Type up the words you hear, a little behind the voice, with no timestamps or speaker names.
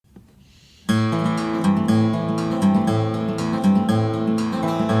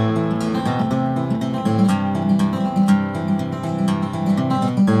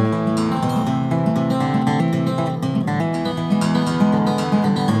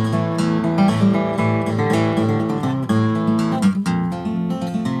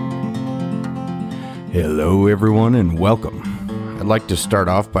Hello, everyone, and welcome. I'd like to start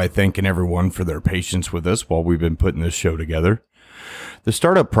off by thanking everyone for their patience with us while we've been putting this show together. The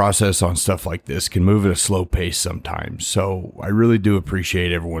startup process on stuff like this can move at a slow pace sometimes, so I really do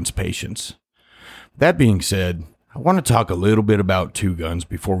appreciate everyone's patience. That being said, I want to talk a little bit about Two Guns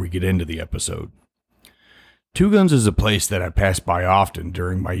before we get into the episode. Two Guns is a place that I pass by often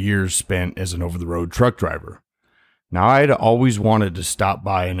during my years spent as an over-the-road truck driver. Now, I'd always wanted to stop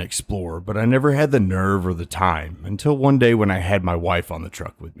by and explore, but I never had the nerve or the time until one day when I had my wife on the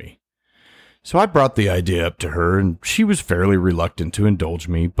truck with me. So I brought the idea up to her, and she was fairly reluctant to indulge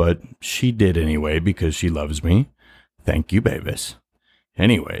me, but she did anyway because she loves me. Thank you, Bavis.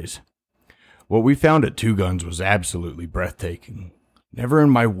 Anyways, what we found at Two Guns was absolutely breathtaking. Never in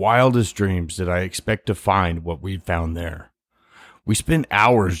my wildest dreams did I expect to find what we found there. We spent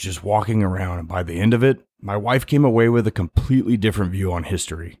hours just walking around, and by the end of it, my wife came away with a completely different view on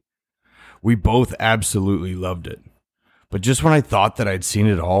history. We both absolutely loved it. But just when I thought that I'd seen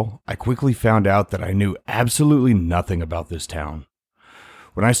it all, I quickly found out that I knew absolutely nothing about this town.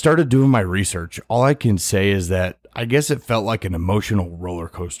 When I started doing my research, all I can say is that I guess it felt like an emotional roller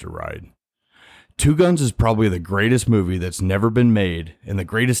coaster ride. Two Guns is probably the greatest movie that's never been made and the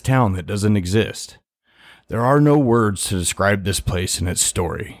greatest town that doesn't exist. There are no words to describe this place and its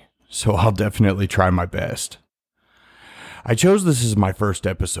story, so I'll definitely try my best. I chose this as my first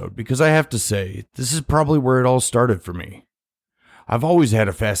episode because I have to say, this is probably where it all started for me. I've always had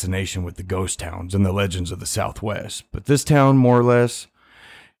a fascination with the ghost towns and the legends of the Southwest, but this town, more or less,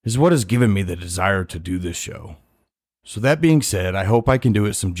 is what has given me the desire to do this show. So that being said, I hope I can do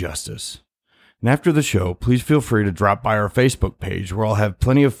it some justice. And after the show, please feel free to drop by our Facebook page where I'll have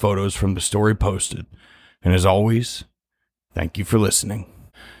plenty of photos from the story posted. And as always, thank you for listening.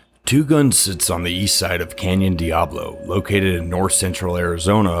 Two Guns sits on the east side of Canyon Diablo, located in north-central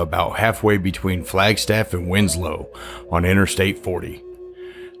Arizona about halfway between Flagstaff and Winslow on Interstate 40.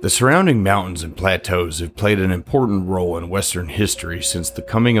 The surrounding mountains and plateaus have played an important role in Western history since the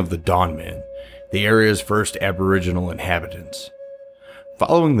coming of the Dawn Men, the area's first Aboriginal inhabitants.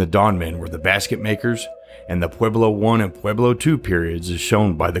 Following the Dawn Men were the Basket Makers, and the Pueblo I and Pueblo II periods is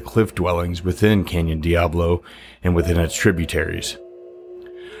shown by the cliff dwellings within Canyon Diablo and within its tributaries.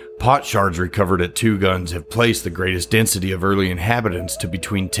 Pot shards recovered at Two Guns have placed the greatest density of early inhabitants to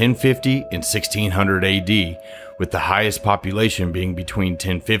between 1050 and 1600 AD, with the highest population being between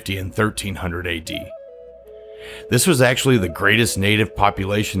 1050 and 1300 AD. This was actually the greatest native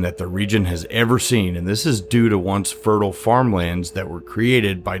population that the region has ever seen, and this is due to once fertile farmlands that were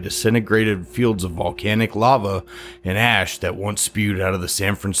created by disintegrated fields of volcanic lava and ash that once spewed out of the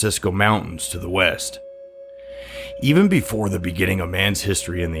San Francisco Mountains to the west. Even before the beginning of man's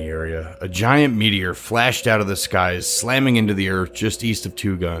history in the area, a giant meteor flashed out of the skies, slamming into the earth just east of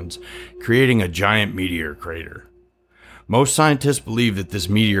Two Guns, creating a giant meteor crater. Most scientists believe that this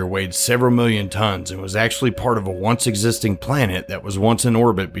meteor weighed several million tons and was actually part of a once existing planet that was once in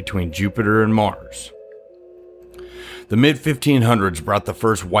orbit between Jupiter and Mars. The mid-1500s brought the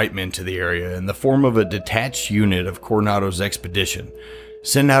first white men to the area in the form of a detached unit of Coronado's expedition,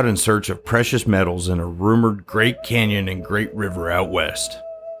 sent out in search of precious metals in a rumored Great Canyon and Great River out west.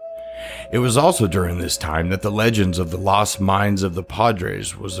 It was also during this time that the legends of the lost mines of the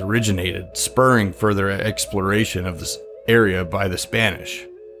Padres was originated, spurring further exploration of this area by the Spanish.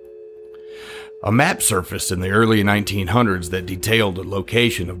 A map surfaced in the early 1900s that detailed a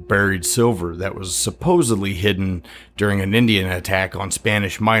location of buried silver that was supposedly hidden during an Indian attack on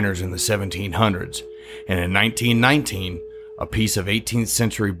Spanish miners in the 1700s, and in 1919, a piece of 18th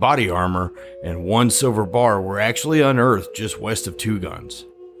century body armor and one silver bar were actually unearthed just west of Two Guns.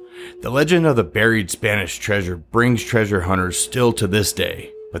 The legend of the buried Spanish treasure brings treasure hunters still to this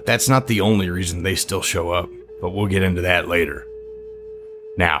day, but that's not the only reason they still show up, but we'll get into that later.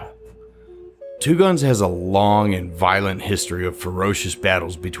 Now, Two Guns has a long and violent history of ferocious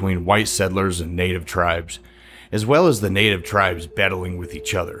battles between white settlers and native tribes, as well as the native tribes battling with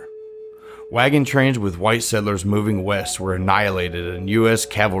each other. Wagon trains with white settlers moving west were annihilated and U.S.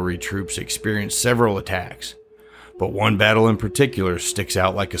 cavalry troops experienced several attacks, but one battle in particular sticks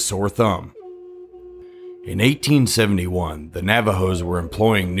out like a sore thumb. In 1871, the Navajos were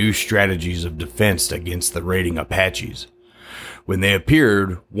employing new strategies of defense against the raiding Apaches. When they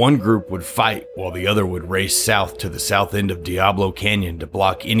appeared, one group would fight while the other would race south to the south end of Diablo Canyon to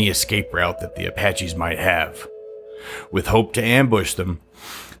block any escape route that the Apaches might have. With hope to ambush them,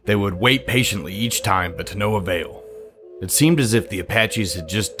 they would wait patiently each time, but to no avail. It seemed as if the Apaches had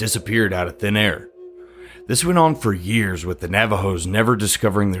just disappeared out of thin air. This went on for years, with the Navajos never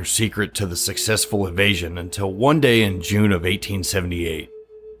discovering their secret to the successful evasion until one day in June of 1878.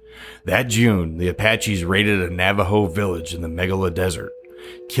 That June, the Apaches raided a Navajo village in the Megala Desert,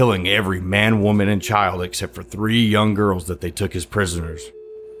 killing every man, woman, and child except for 3 young girls that they took as prisoners.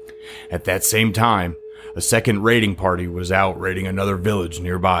 At that same time, a second raiding party was out raiding another village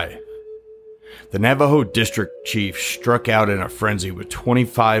nearby. The Navajo district chief struck out in a frenzy with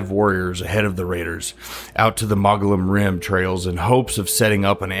 25 warriors ahead of the raiders, out to the Mogollon Rim trails in hopes of setting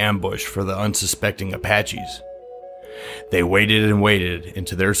up an ambush for the unsuspecting Apaches. They waited and waited, and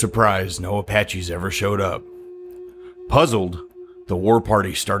to their surprise, no Apaches ever showed up. Puzzled, the war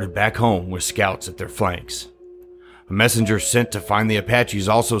party started back home with scouts at their flanks. A messenger sent to find the Apaches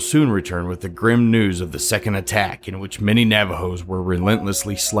also soon returned with the grim news of the second attack, in which many Navajos were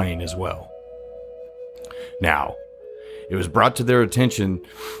relentlessly slain as well. Now, it was brought to their attention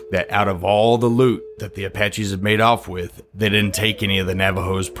that out of all the loot that the Apaches had made off with, they didn't take any of the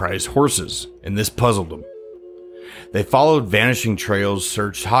Navajos' prized horses, and this puzzled them. They followed vanishing trails,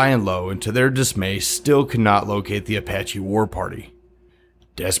 searched high and low, and to their dismay still could not locate the Apache war party.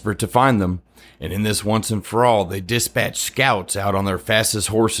 Desperate to find them, and in this once and for all, they dispatched scouts out on their fastest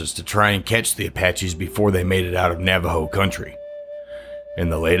horses to try and catch the Apaches before they made it out of Navajo country. In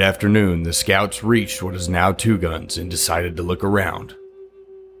the late afternoon, the scouts reached what is now Two Guns and decided to look around.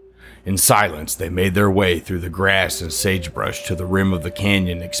 In silence, they made their way through the grass and sagebrush to the rim of the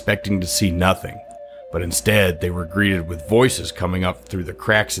canyon, expecting to see nothing, but instead they were greeted with voices coming up through the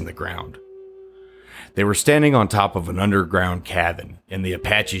cracks in the ground. They were standing on top of an underground cabin, and the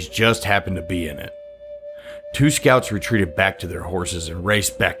Apaches just happened to be in it. 2 scouts retreated back to their horses and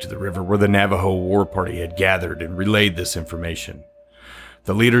raced back to the river where the Navajo war party had gathered and relayed this information.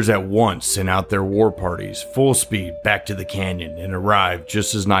 The leaders at once sent out their war parties full speed back to the canyon and arrived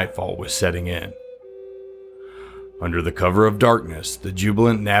just as nightfall was setting in. Under the cover of darkness, the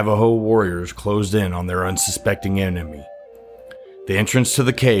jubilant Navajo warriors closed in on their unsuspecting enemy. The entrance to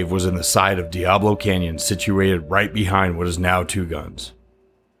the cave was in the side of Diablo Canyon, situated right behind what is now Two Guns.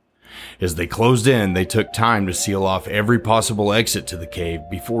 As they closed in, they took time to seal off every possible exit to the cave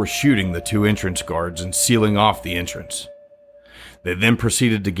before shooting the 2 entrance guards and sealing off the entrance. They then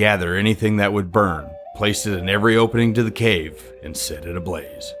proceeded to gather anything that would burn, placed it in every opening to the cave, and set it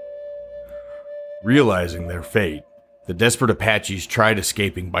ablaze. Realizing their fate, the desperate Apaches tried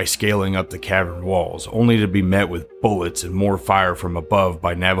escaping by scaling up the cavern walls, only to be met with bullets and more fire from above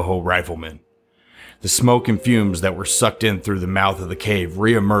by Navajo riflemen. The smoke and fumes that were sucked in through the mouth of the cave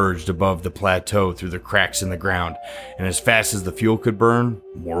re-emerged above the plateau through the cracks in the ground, and as fast as the fuel could burn,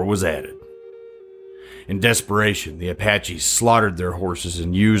 more was added. In desperation, the Apaches slaughtered their horses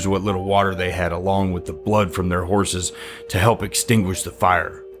and used what little water they had along with the blood from their horses to help extinguish the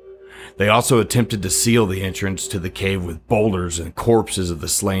fire. They also attempted to seal the entrance to the cave with boulders and corpses of the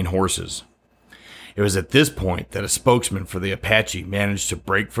slain horses. It was at this point that a spokesman for the Apache managed to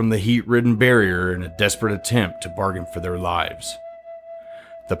break from the heat-ridden barrier in a desperate attempt to bargain for their lives.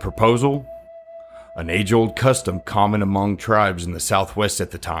 The proposal? An age-old custom common among tribes in the Southwest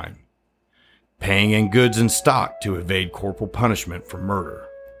at the time. Paying in goods and stock to evade corporal punishment for murder.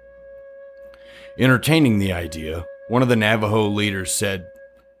 Entertaining the idea, one of the Navajo leaders said,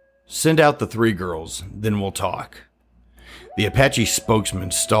 "Send out the 3 girls, then we'll talk." The Apache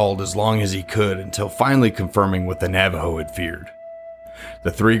spokesman stalled as long as he could until finally confirming what the Navajo had feared.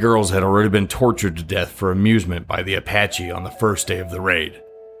 The 3 girls had already been tortured to death for amusement by the Apache on the first day of the raid.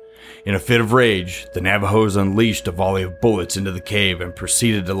 In a fit of rage, the Navajos unleashed a volley of bullets into the cave and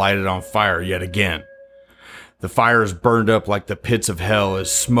proceeded to light it on fire yet again. The fires burned up like the pits of hell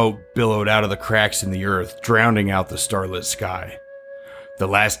as smoke billowed out of the cracks in the earth, drowning out the starlit sky. The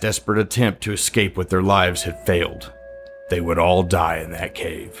last desperate attempt to escape with their lives had failed. They would all die in that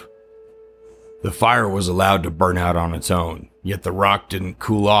cave. The fire was allowed to burn out on its own, yet the rock didn't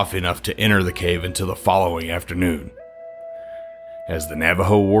cool off enough to enter the cave until the following afternoon. As the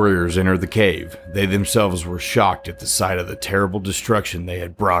Navajo warriors entered the cave, they themselves were shocked at the sight of the terrible destruction they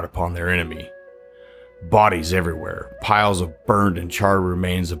had brought upon their enemy. Bodies everywhere, piles of burned and charred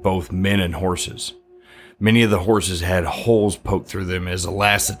remains of both men and horses. Many of the horses had holes poked through them as a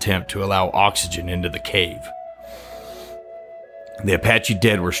last attempt to allow oxygen into the cave. The Apache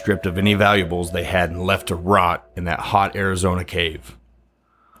dead were stripped of any valuables they had and left to rot in that hot Arizona cave.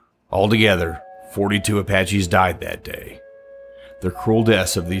 Altogether, 42 Apaches died that day. The cruel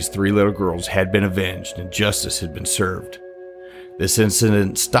deaths of these 3 little girls had been avenged and justice had been served. This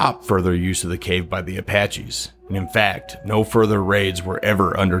incident stopped further use of the cave by the Apaches, and in fact, no further raids were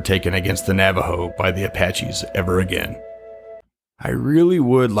ever undertaken against the Navajo by the Apaches ever again. I really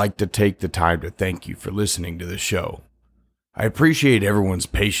would like to take the time to thank you for listening to the show. I appreciate everyone's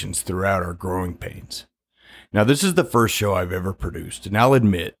patience throughout our growing pains. Now, this is the first show I've ever produced, and I'll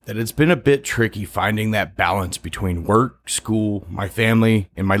admit that it's been a bit tricky finding that balance between work, school, my family,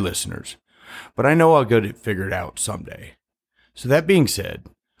 and my listeners. But I know I'll get it figured out someday. So that being said,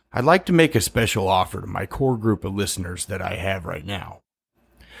 I'd like to make a special offer to my core group of listeners that I have right now.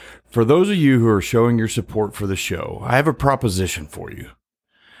 For those of you who are showing your support for the show, I have a proposition for you.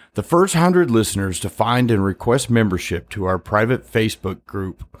 The first 100 listeners to find and request membership to our private Facebook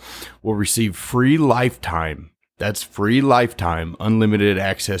group will receive free lifetime unlimited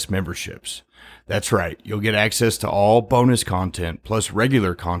access memberships. That's right, you'll get access to all bonus content plus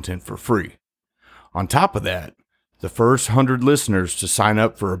regular content for free. On top of that, the first 100 listeners to sign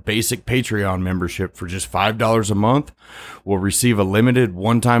up for a basic Patreon membership for just $5 a month will receive a limited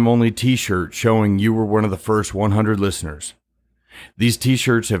one-time only t-shirt showing you were one of the first 100 listeners. These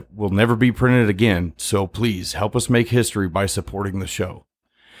t-shirts will never be printed again, so please help us make history by supporting the show.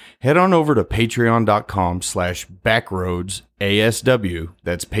 Head on over to patreon.com/backroadsasw,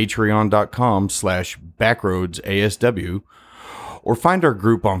 that's patreon.com/backroadsasw, or find our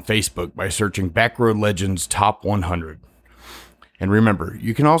group on Facebook by searching Backroad Legends Top 100. And remember,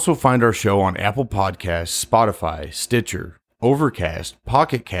 you can also find our show on Apple Podcasts, Spotify, Stitcher, Overcast,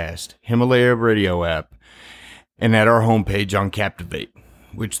 Pocket Cast, Himalaya Radio app, and at our homepage on Captivate,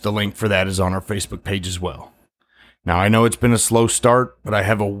 which the link for that is on our Facebook page as well. Now, I know it's been a slow start, but I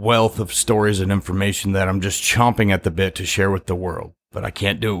have a wealth of stories and information that I'm just chomping at the bit to share with the world, but I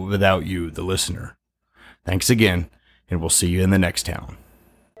can't do it without you, the listener. Thanks again, and we'll see you in the next town.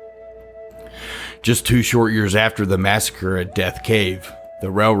 Just 2 short years after the massacre at Death Cave, the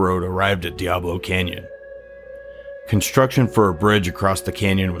railroad arrived at Diablo Canyon. Construction for a bridge across the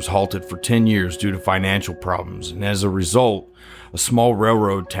canyon was halted for 10 years due to financial problems, and as a result, a small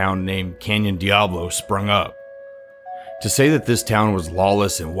railroad town named Canyon Diablo sprung up. To say that this town was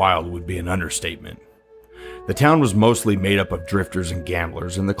lawless and wild would be an understatement. The town was mostly made up of drifters and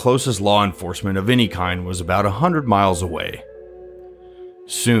gamblers, and the closest law enforcement of any kind was about 100 miles away.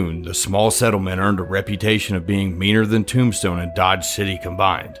 Soon, the small settlement earned a reputation of being meaner than Tombstone and Dodge City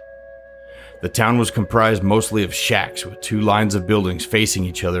combined. The town was comprised mostly of shacks with 2 lines of buildings facing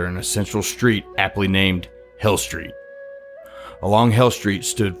each other in a central street aptly named Hell Street. Along Hell Street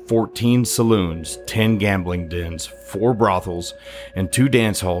stood 14 saloons, 10 gambling dens, 4 brothels, and 2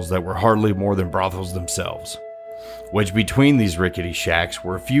 dance halls that were hardly more than brothels themselves. Wedged between these rickety shacks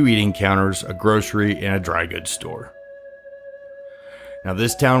were a few eating counters, a grocery, and a dry goods store. Now,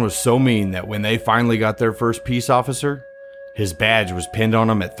 this town was so mean that when they finally got their first peace officer, his badge was pinned on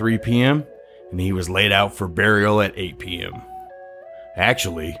him at 3 p.m., and he was laid out for burial at 8 p.m.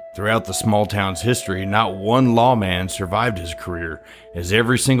 Actually, throughout the small town's history, not one lawman survived his career, as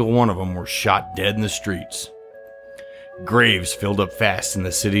every single one of them were shot dead in the streets. Graves filled up fast in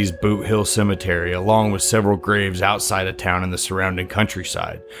the city's Boot Hill Cemetery, along with several graves outside of town in the surrounding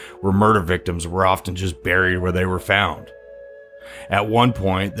countryside, where murder victims were often just buried where they were found. At one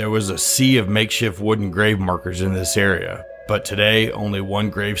point, there was a sea of makeshift wooden grave markers in this area, but today only one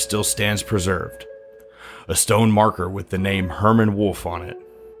grave still stands preserved. A stone marker with the name Herman Wolf on it.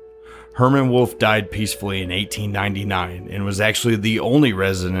 Herman Wolf died peacefully in 1899 and was actually the only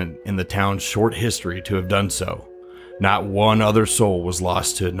resident in the town's short history to have done so. Not one other soul was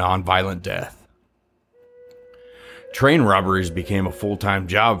lost to a non-violent death. Train robberies became a full-time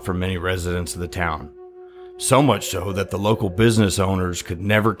job for many residents of the town. So much so that the local business owners could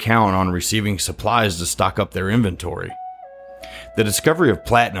never count on receiving supplies to stock up their inventory. The discovery of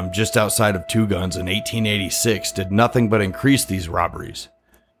platinum just outside of Two Guns in 1886 did nothing but increase these robberies.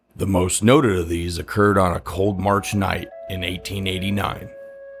 The most noted of these occurred on a cold March night in 1889.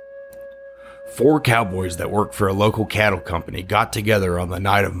 4 cowboys that worked for a local cattle company got together on the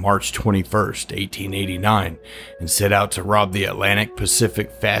night of March 21st, 1889, and set out to rob the Atlantic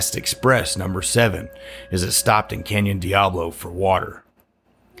Pacific Fast Express No. 7 as it stopped in Canyon Diablo for water.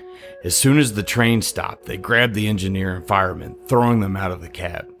 As soon as the train stopped, they grabbed the engineer and fireman, throwing them out of the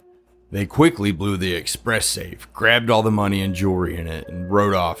cab. They quickly blew the express safe, grabbed all the money and jewelry in it, and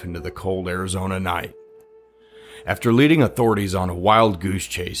rode off into the cold Arizona night. After leading authorities on a wild goose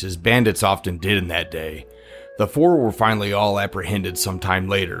chase, as bandits often did in that day, the 4 were finally all apprehended sometime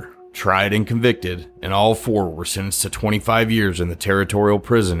later, tried and convicted, and all 4 were sentenced to 25 years in the territorial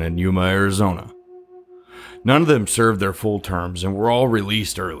prison in Yuma, Arizona. None of them served their full terms and were all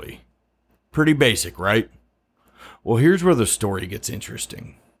released early. Pretty basic, right? Well, here's where the story gets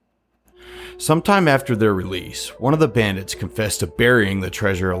interesting. Sometime after their release, one of the bandits confessed to burying the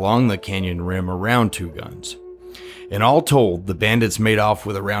treasure along the canyon rim around Two Guns. And all told, the bandits made off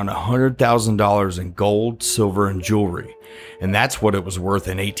with around $100,000 in gold, silver, and jewelry, and that's what it was worth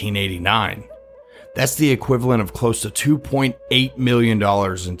in 1889. That's the equivalent of close to $2.8 million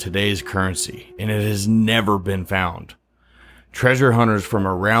in today's currency, and it has never been found. Treasure hunters from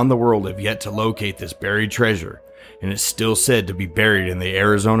around the world have yet to locate this buried treasure, and it's still said to be buried in the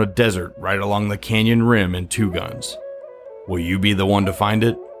Arizona desert right along the canyon rim in Two Guns. Will you be the one to find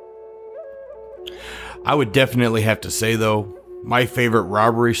it? I would definitely have to say, though, my favorite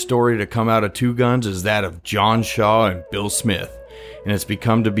robbery story to come out of Two Guns is that of John Shaw and Bill Smith, and it's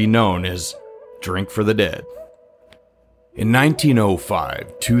become to be known as Drink for the Dead. In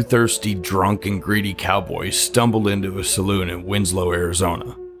 1905, two thirsty, drunk, and greedy cowboys stumbled into a saloon in Winslow,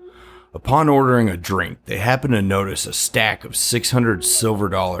 Arizona. Upon ordering a drink, they happened to notice a stack of 600 silver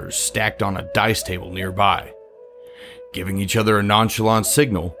dollars stacked on a dice table nearby. Giving each other a nonchalant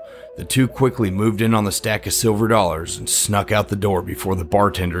signal, the two quickly moved in on the stack of silver dollars and snuck out the door before the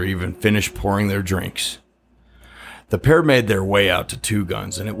bartender even finished pouring their drinks. The pair made their way out to Two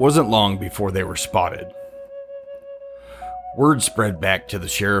Guns, and it wasn't long before they were spotted. Word spread back to the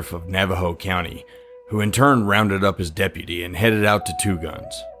sheriff of Navajo County, who in turn rounded up his deputy and headed out to Two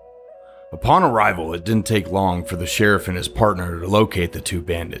Guns. Upon arrival, it didn't take long for the sheriff and his partner to locate the two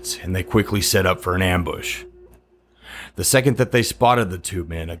bandits, and they quickly set up for an ambush. The second that they spotted the two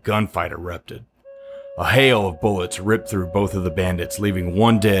men, a gunfight erupted. A hail of bullets ripped through both of the bandits, leaving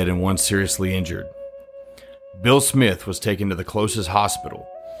one dead and one seriously injured. Bill Smith was taken to the closest hospital,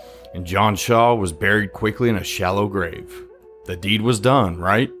 and John Shaw was buried quickly in a shallow grave. The deed was done,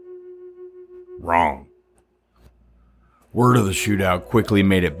 right? Wrong. Word of the shootout quickly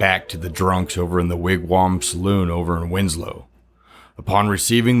made it back to the drunks over in the Wigwam Saloon over in Winslow. Upon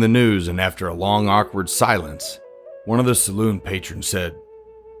receiving the news and after a long awkward silence, one of the saloon patrons said,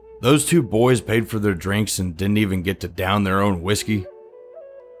 "Those two boys paid for their drinks and didn't even get to down their own whiskey."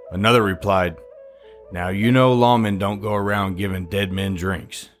 Another replied, "Now you know lawmen don't go around giving dead men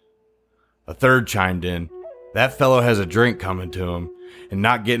drinks." A third chimed in, "That fellow has a drink coming to him, and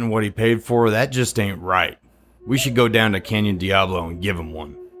not getting what he paid for, that just ain't right. We should go down to Canyon Diablo and give him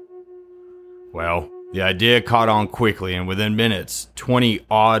one." Well, the idea caught on quickly, and within minutes, 20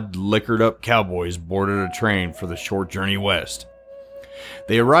 odd, liquored-up cowboys boarded a train for the short journey west.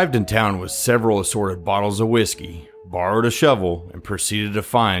 They arrived in town with several assorted bottles of whiskey, borrowed a shovel, and proceeded to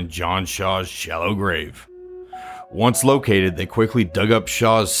find John Shaw's shallow grave. Once located, they quickly dug up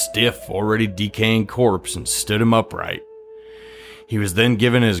Shaw's stiff, already decaying corpse and stood him upright. He was then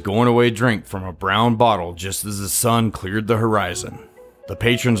given his going-away drink from a brown bottle just as the sun cleared the horizon. The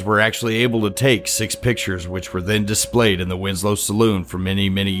patrons were actually able to take 6 pictures, which were then displayed in the Winslow Saloon for many,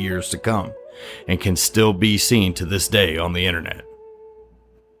 many years to come, and can still be seen to this day on the internet.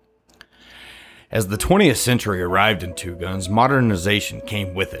 As the 20th century arrived in Two Guns, modernization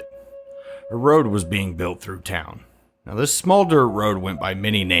came with it. A road was being built through town. Now, this small dirt road went by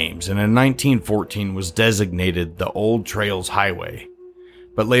many names, and in 1914 was designated the Old Trails Highway,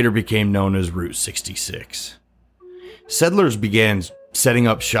 but later became known as Route 66. Settlers began setting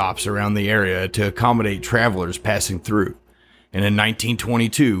up shops around the area to accommodate travelers passing through, and in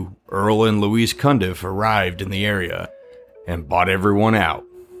 1922, Earl and Louise Cundiff arrived in the area and bought everyone out.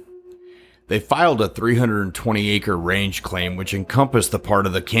 They filed a 320-acre range claim which encompassed the part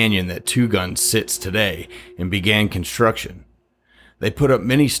of the canyon that Two Guns sits today and began construction. They put up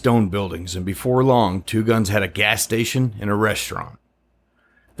many stone buildings, and before long, Two Guns had a gas station and a restaurant.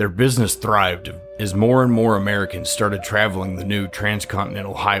 Their business thrived as more and more Americans started traveling the new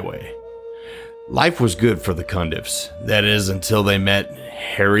transcontinental highway. Life was good for the Cundiffs, that is, until they met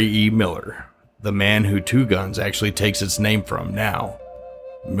Harry E. Miller, the man who Two Guns actually takes its name from now.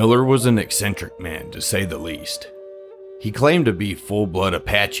 Miller was an eccentric man, to say the least. He claimed to be full-blood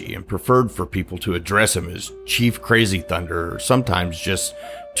Apache and preferred for people to address him as Chief Crazy Thunder or sometimes just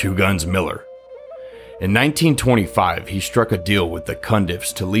Two Guns Miller. In 1925, he struck a deal with the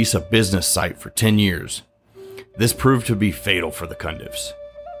Cundiffs to lease a business site for 10 years. This proved to be fatal for the Cundiffs.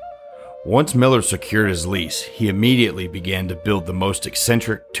 Once Miller secured his lease, he immediately began to build the most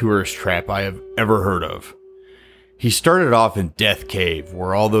eccentric tourist trap I have ever heard of. He started off in Death Cave,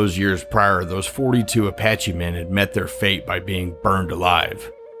 where all those years prior, those 42 Apache men had met their fate by being burned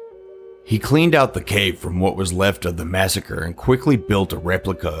alive. He cleaned out the cave from what was left of the massacre and quickly built a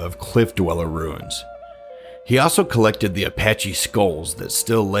replica of Cliff Dweller ruins. He also collected the Apache skulls that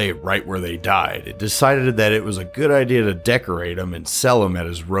still lay right where they died and decided that it was a good idea to decorate them and sell them at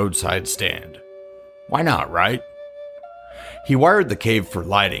his roadside stand. Why not, right? He wired the cave for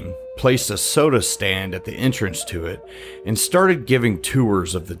lighting, placed a soda stand at the entrance to it, and started giving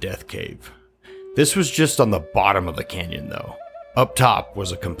tours of the Death Cave. This was just on the bottom of the canyon, though. Up top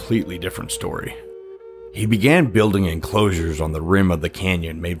was a completely different story. He began building enclosures on the rim of the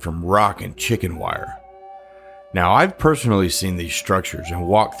canyon made from rock and chicken wire. Now, I've personally seen these structures and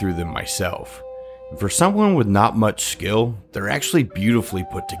walked through them myself. And for someone with not much skill, they're actually beautifully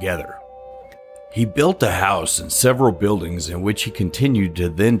put together. He built a house and several buildings in which he continued to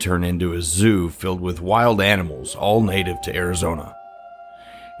then turn into a zoo filled with wild animals, all native to Arizona.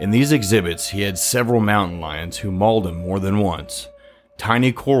 In these exhibits, he had several mountain lions who mauled him more than once,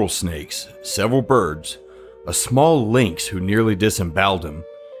 tiny coral snakes, several birds, a small lynx who nearly disemboweled him,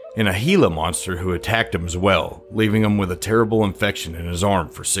 and a Gila monster who attacked him as well, leaving him with a terrible infection in his arm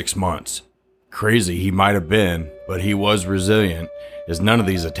for 6 months. Crazy he might have been, but he was resilient, as none of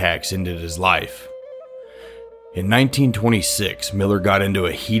these attacks ended his life. In 1926, Miller got into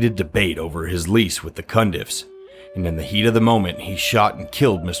a heated debate over his lease with the Cundiffs, and in the heat of the moment, he shot and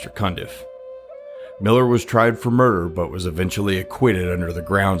killed Mr. Cundiff. Miller was tried for murder, but was eventually acquitted under the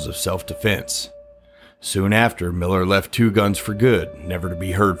grounds of self-defense. Soon after, Miller left Two Guns for good, never to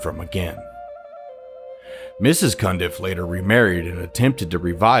be heard from again. Mrs. Cundiff later remarried and attempted to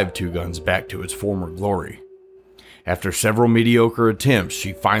revive Two Guns back to its former glory. After several mediocre attempts,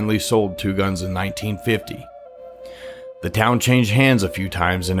 she finally sold Two Guns in 1950. The town changed hands a few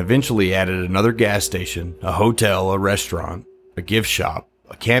times and eventually added another gas station, a hotel, a restaurant, a gift shop,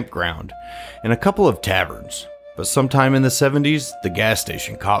 a campground, and a couple of taverns. But sometime in the 70s, the gas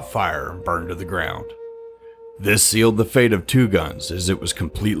station caught fire and burned to the ground. This sealed the fate of Two Guns, as it was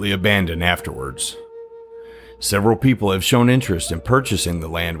completely abandoned afterwards. Several people have shown interest in purchasing the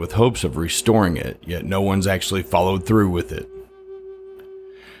land with hopes of restoring it, yet no one's actually followed through with it.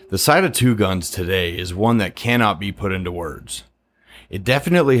 The site of Two Guns today is one that cannot be put into words. It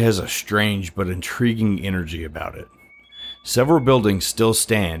definitely has a strange but intriguing energy about it. Several buildings still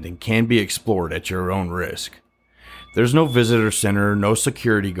stand and can be explored at your own risk. There's no visitor center, no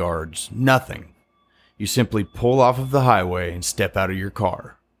security guards, nothing. You simply pull off of the highway and step out of your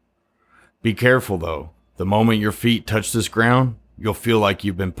car. Be careful though. The moment your feet touch this ground, you'll feel like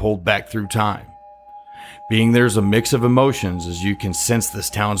you've been pulled back through time. Being there's a mix of emotions as you can sense this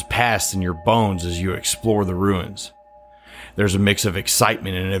town's past in your bones as you explore the ruins. There's a mix of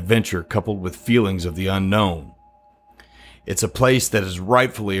excitement and adventure coupled with feelings of the unknown. It's a place that has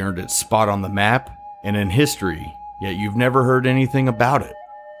rightfully earned its spot on the map and in history, yet you've never heard anything about it.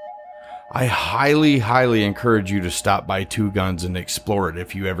 I highly encourage you to stop by Two Guns and explore it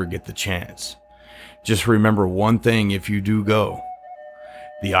if you ever get the chance. Just remember one thing if you do go.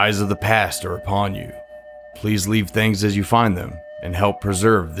 The eyes of the past are upon you. Please leave things as you find them and help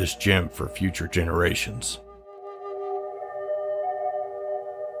preserve this gem for future generations.